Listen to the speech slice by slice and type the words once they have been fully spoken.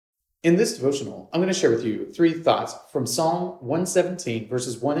In this devotional, I'm going to share with you 3 thoughts from Psalm 117,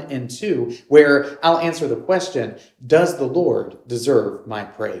 verses 1 and 2, where I'll answer the question, does the Lord deserve my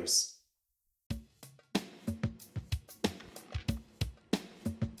praise?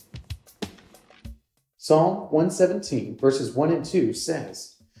 Psalm 117, verses 1 and 2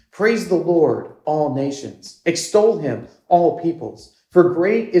 says, "Praise the Lord, all nations. Extol him, all peoples. For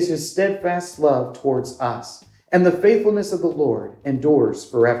great is his steadfast love towards us, and the faithfulness of the Lord endures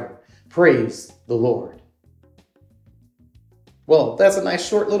forever. Praise the Lord." Well, that's a nice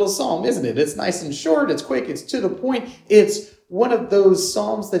short little psalm, isn't it? It's nice and short, it's quick, it's to the point. It's one of those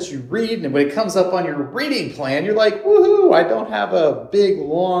psalms that you read, and when it comes up on your reading plan, you're like, woohoo, I don't have a big,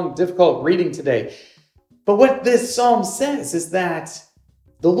 long, difficult reading today. But what this psalm says is that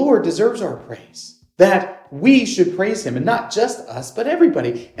the Lord deserves our praise, that we should praise him, and not just us, but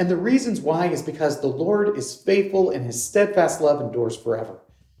everybody. And the reasons why is because the Lord is faithful and his steadfast love endures forever.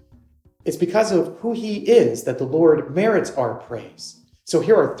 It's because of who he is that the Lord merits our praise. So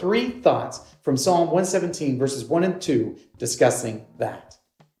here are 3 thoughts from Psalm 117, verses 1 and 2, discussing that.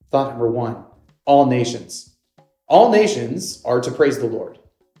 Thought number 1, all nations. All nations are to praise the Lord.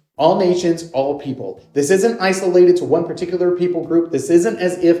 All nations, all people. This isn't isolated to one particular people group. This isn't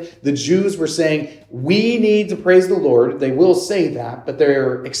as if the Jews were saying, we need to praise the Lord. They will say that, but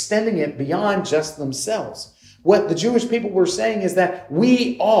they're extending it beyond just themselves. What the Jewish people were saying is that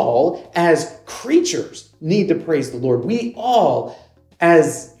we all, as creatures, need to praise the Lord. We all,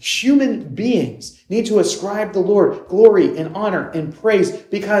 as human beings, need to ascribe the Lord glory and honor and praise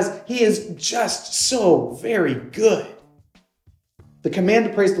because he is just so very good. The command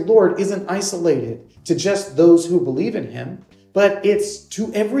to praise the Lord isn't isolated to just those who believe in him, but it's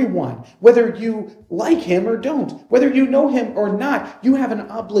to everyone. Whether you like him or don't, whether you know him or not, you have an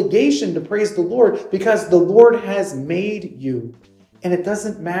obligation to praise the Lord because the Lord has made you. And it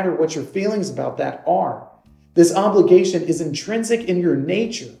doesn't matter what your feelings about that are. This obligation is intrinsic in your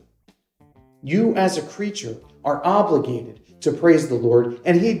nature. You as a creature are obligated to praise the Lord,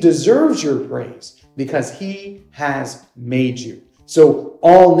 and he deserves your praise because he has made you. So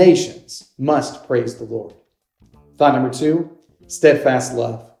all nations must praise the Lord. Thought number 2, steadfast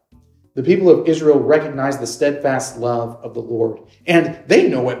love. The people of Israel recognize the steadfast love of the Lord, and they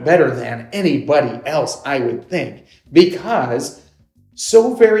know it better than anybody else, I would think, because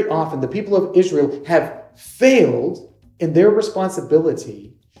so very often the people of Israel have failed in their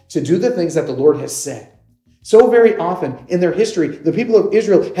responsibility to do the things that the Lord has said. So very often in their history, the people of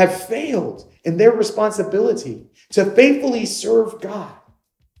Israel have failed in their responsibility to faithfully serve God.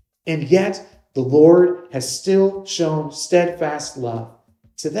 And yet, the Lord has still shown steadfast love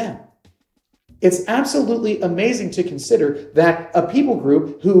to them. It's absolutely amazing to consider that a people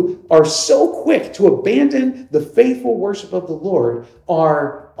group who are so quick to abandon the faithful worship of the Lord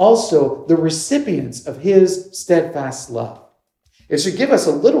are also the recipients of his steadfast love. It should give us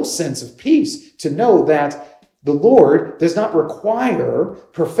a little sense of peace to know that the Lord does not require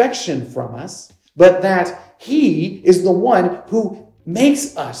perfection from us, but that he is the one who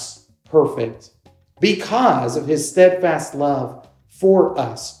makes us perfect because of his steadfast love for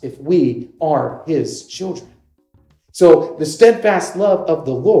us if we are his children. So the steadfast love of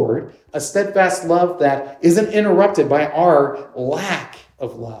the Lord, a steadfast love that isn't interrupted by our lack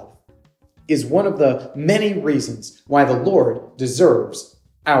of love, is one of the many reasons why the Lord deserves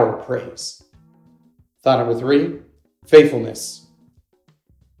our praise. Thought number 3, faithfulness.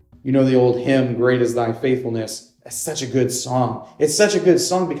 You know the old hymn, "Great is thy faithfulness." That's such a good song. It's such a good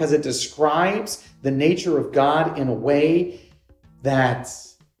song because it describes the nature of God in a way that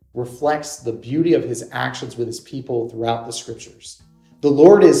reflects the beauty of his actions with his people throughout the scriptures. The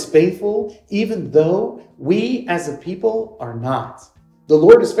Lord is faithful even though we as a people are not. The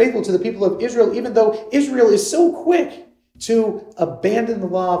Lord is faithful to the people of Israel even though Israel is so quick to abandon the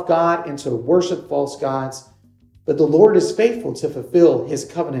law of God and to worship false gods. But the Lord is faithful to fulfill his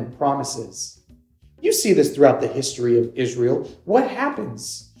covenant promises. You see this throughout the history of Israel. What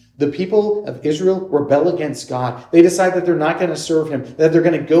happens? The people of Israel rebel against God. They decide that they're not going to serve him, that they're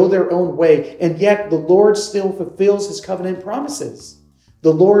going to go their own way. And yet the Lord still fulfills his covenant promises.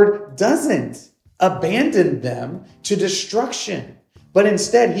 The Lord doesn't abandon them to destruction, but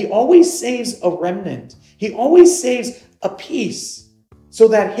instead he always saves a remnant. He always saves a piece so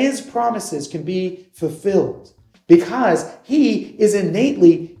that his promises can be fulfilled because he is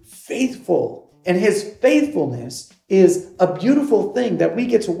innately faithful, and his faithfulness is a beautiful thing that we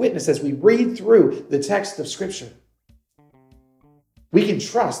get to witness as we read through the text of Scripture. We can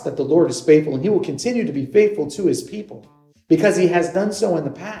trust that the Lord is faithful, and he will continue to be faithful to his people because he has done so in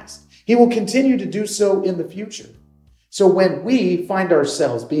the past. He will continue to do so in the future. So when we find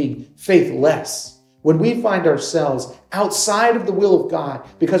ourselves being faithless, when we find ourselves outside of the will of God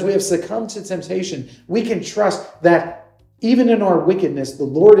because we have succumbed to temptation, we can trust that even in our wickedness, the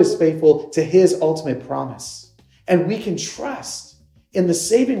Lord is faithful to his ultimate promise. And we can trust in the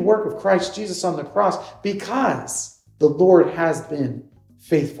saving work of Christ Jesus on the cross because the Lord has been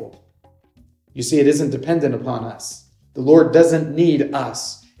faithful. You see, it isn't dependent upon us. The Lord doesn't need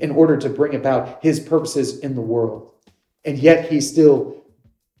us in order to bring about his purposes in the world. And yet he still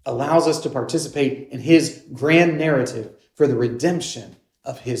allows us to participate in his grand narrative for the redemption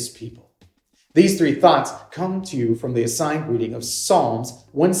of his people. These three thoughts come to you from the assigned reading of Psalms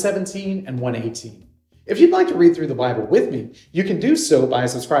 117 and 118. If you'd like to read through the Bible with me, you can do so by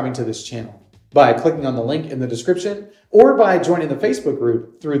subscribing to this channel, by clicking on the link in the description, or by joining the Facebook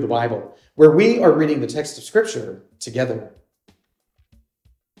group Through the Bible, where we are reading the text of Scripture together.